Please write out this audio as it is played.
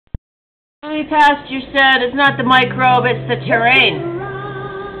Pastor said it's not the microbe, it's the terrain.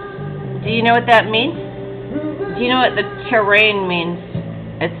 Do you know what that means? Do you know what the terrain means?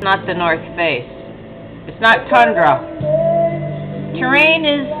 It's not the North Face. It's not tundra. Terrain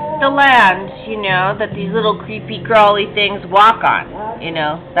is the land, you know, that these little creepy crawly things walk on. You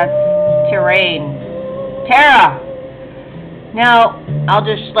know, that's terrain. Terra! Now, I'll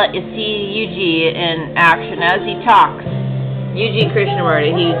just let you see Yuji in action as he talks. Yuji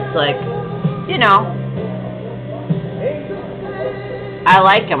Krishnamurti, he's like, you know, I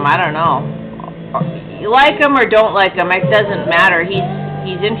like him, I don't know. You like him or don't like him, it doesn't matter.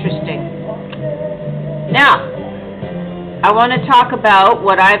 He's interesting. Now, I want to talk about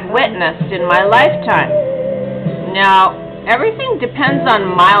what I've witnessed in my lifetime. Now, everything depends on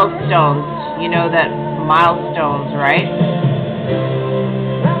milestones. You know that milestones, right?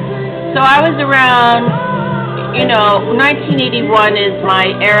 So I was around, you know, 1981 is my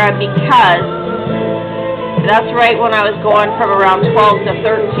era because that's right when I was going from around 12 to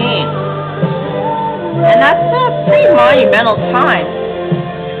 13. And that's a pretty monumental time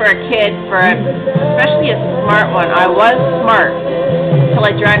for a kid, especially a smart one. I was smart until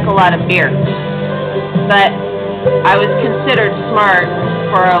I drank a lot of beer. But I was considered smart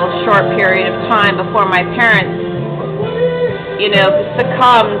for a short period of time before my parents, you know,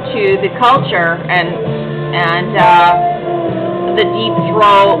 succumbed to the culture and the deep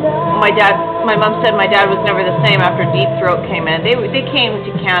throat. My mom said my dad was never the same after Deep Throat came in. They came to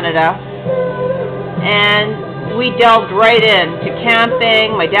Canada, and we delved right into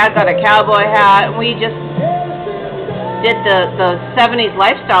camping. My dad got a cowboy hat, and we just did the 70s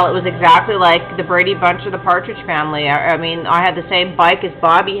lifestyle. It was exactly like the Brady Bunch or the Partridge Family. I mean, I had the same bike as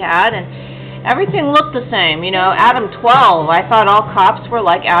Bobby had, and everything looked the same. You know, Adam 12. I thought all cops were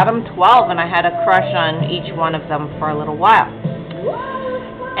like Adam 12, and I had a crush on each one of them for a little while.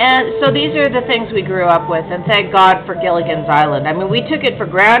 And so these are the things we grew up with, and thank God for Gilligan's Island. I mean, we took it for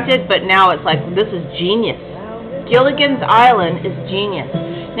granted, but now it's like, this is genius. Gilligan's Island is genius.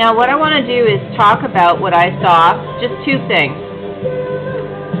 Now, what I want to do is talk about what I saw, just two things.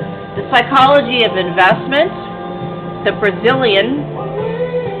 The psychology of investment, the Brazilian,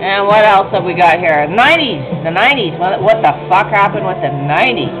 and what else have we got here? The 90s. What the fuck happened with the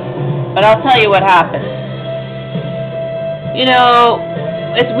 90s? But I'll tell you what happened. You know,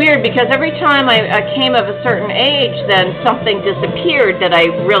 it's weird because every time I came of a certain age, then something disappeared that I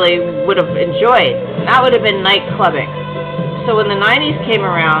really would have enjoyed. And that would have been night clubbing. So when the 90s came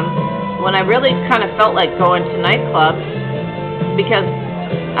around, when I really kind of felt like going to nightclubs, because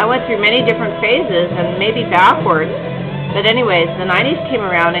I went through many different phases and maybe backwards, but anyways, the 90s came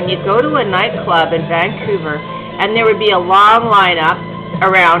around and you'd go to a nightclub in Vancouver and there would be a long lineup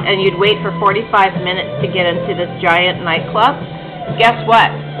around and you'd wait for 45 minutes to get into this giant nightclub. Guess what?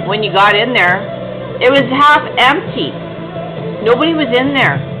 When you got in there, it was half empty. Nobody was in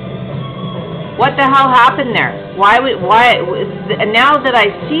there. What the hell happened there? And now that I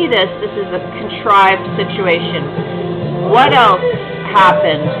see this is a contrived situation. What else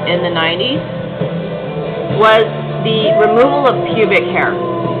happened in the 90s was the removal of pubic hair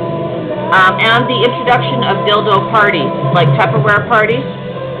and the introduction of dildo parties, like Tupperware parties.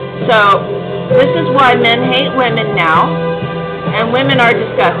 So this is why men hate women now. And women are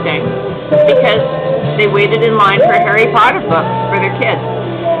disgusting because they waited in line for Harry Potter books for their kids.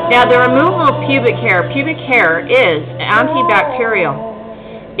 Now, the removal of pubic hair is antibacterial.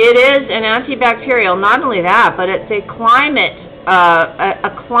 It is an antibacterial. Not only that, but it's a climate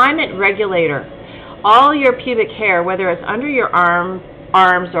regulator. All your pubic hair, whether it's under your arms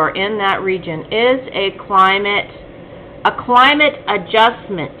or in that region, is a climate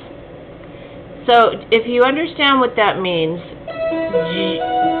adjustment. So, if you understand what that means,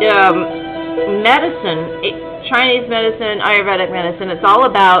 medicine, Chinese medicine, Ayurvedic medicine, it's all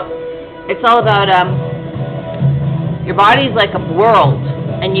about your body's like a world,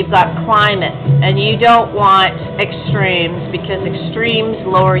 and you've got climate, and you don't want extremes because extremes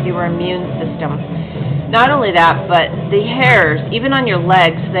lower your immune system. Not only that, but the hairs, even on your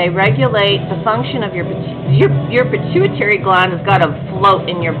legs, they regulate the function of your pituitary gland has got to float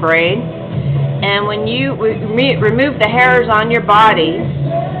in your brain. And when you remove the hairs on your body,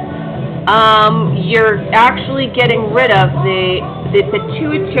 you're actually getting rid of the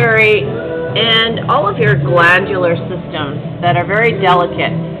pituitary and all of your glandular systems that are very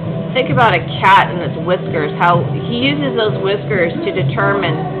delicate. Think about a cat and its whiskers, how he uses those whiskers to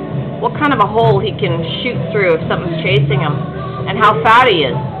determine what kind of a hole he can shoot through if something's chasing him, and how fat he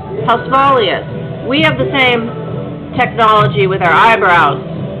is, how small he is. We have the same technology with our eyebrows,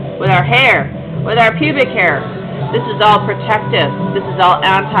 with our hair, with our pubic hair. This is all protective. This is all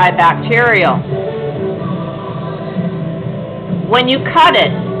antibacterial. When you cut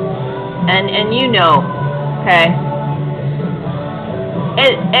it, and you know, okay,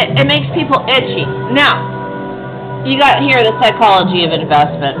 it makes people itchy. Now, you got here the psychology of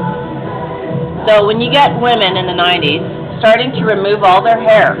investment. So when you get women in the 90s starting to remove all their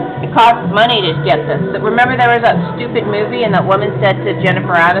hair, it costs money to get this. Remember there was that stupid movie and that woman said to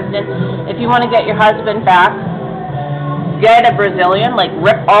Jennifer Aniston, if you want to get your husband back, get a Brazilian, like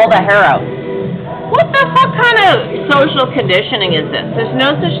rip all the hair out. What the fuck kind of social conditioning is this? There's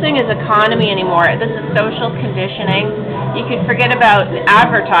no such thing as economy anymore. This is social conditioning. You can forget about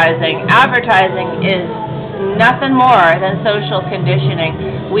advertising. Advertising is nothing more than social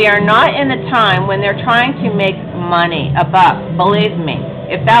conditioning. We are not in the time when they're trying to make money, a buck. Believe me,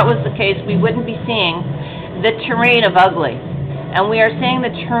 if that was the case, we wouldn't be seeing the terrain of ugly. And we are seeing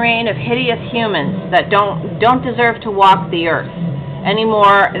the terrain of hideous humans that don't deserve to walk the earth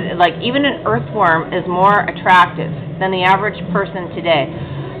anymore. Like, even an earthworm is more attractive than the average person today.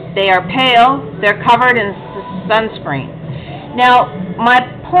 They are pale, they're covered in sunscreen. Now, my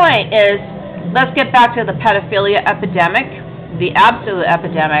point is, let's get back to the pedophilia epidemic, the absolute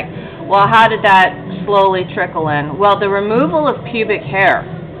epidemic. Well, how did that slowly trickle in? Well, the removal of pubic hair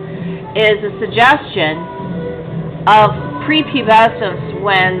is a suggestion of prepubescence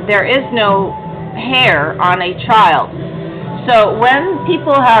when there is no hair on a child. So when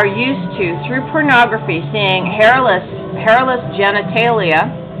people are used to, through pornography, seeing hairless genitalia,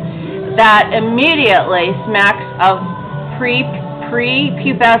 that immediately smacks of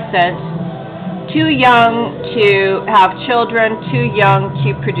prepubescent, too young to have children, too young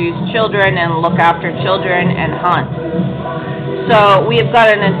to produce children and look after children and hunt. So we have got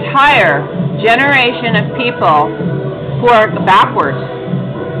an entire generation of people who are backwards,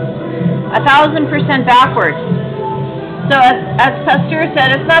 1000% backwards. So as Pasteur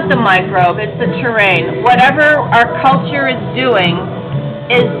said, it's not the microbe, it's the terrain. Whatever our culture is doing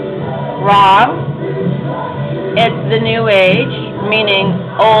is wrong. It's the new age, meaning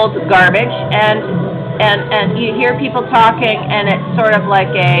old garbage, and you hear people talking, and it's sort of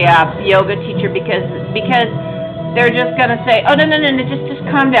like a yoga teacher because they're just going to say, oh, no, just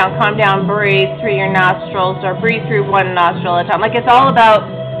calm down, breathe through your nostrils, or breathe through one nostril at a time. Like, it's all about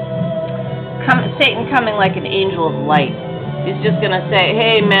Satan coming like an angel of light. He's just going to say,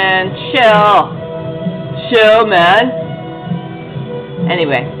 hey, man, chill, man.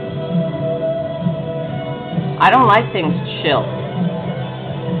 Anyway, I don't like things chill.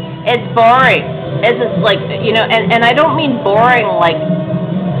 It's boring. It's just like, you know, and I don't mean boring like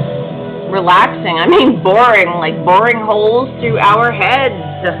relaxing. I mean boring, like boring holes through our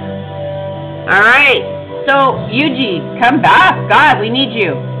heads. All right. So, Yuji, come back. God, we need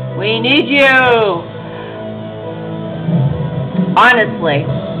you. We need you. Honestly.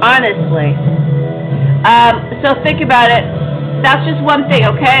 So think about it. That's just one thing,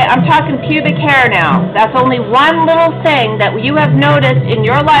 okay? I'm talking pubic hair now. That's only one little thing that you have noticed in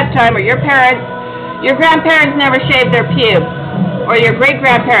your lifetime, or your parents, your grandparents never shaved their pubes, or your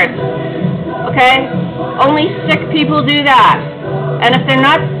great-grandparents, okay? Only sick people do that. And if they're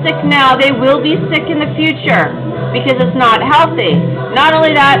not sick now, they will be sick in the future, because it's not healthy. Not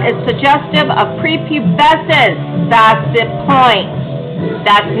only that, it's suggestive of prepubescence. That's the point.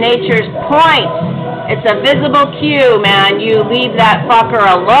 That's nature's point. It's a visible cue, man. You leave that fucker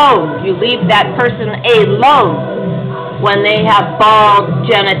alone. You leave that person alone when they have bald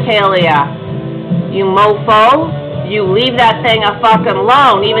genitalia. You mofo, you leave that thing a fucking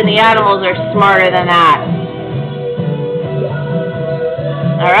alone. Even the animals are smarter than that.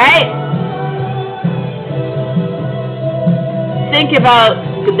 Alright? Think about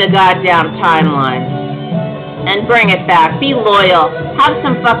the goddamn timeline and bring it back. Be loyal. Have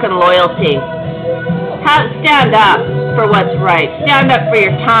some fucking loyalty. Stand up for what's right. Stand up for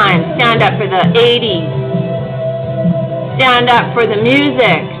your time. Stand up for the 80s. Stand up for the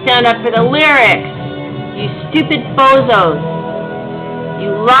music. Stand up for the lyrics. You stupid bozos. You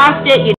lost it. You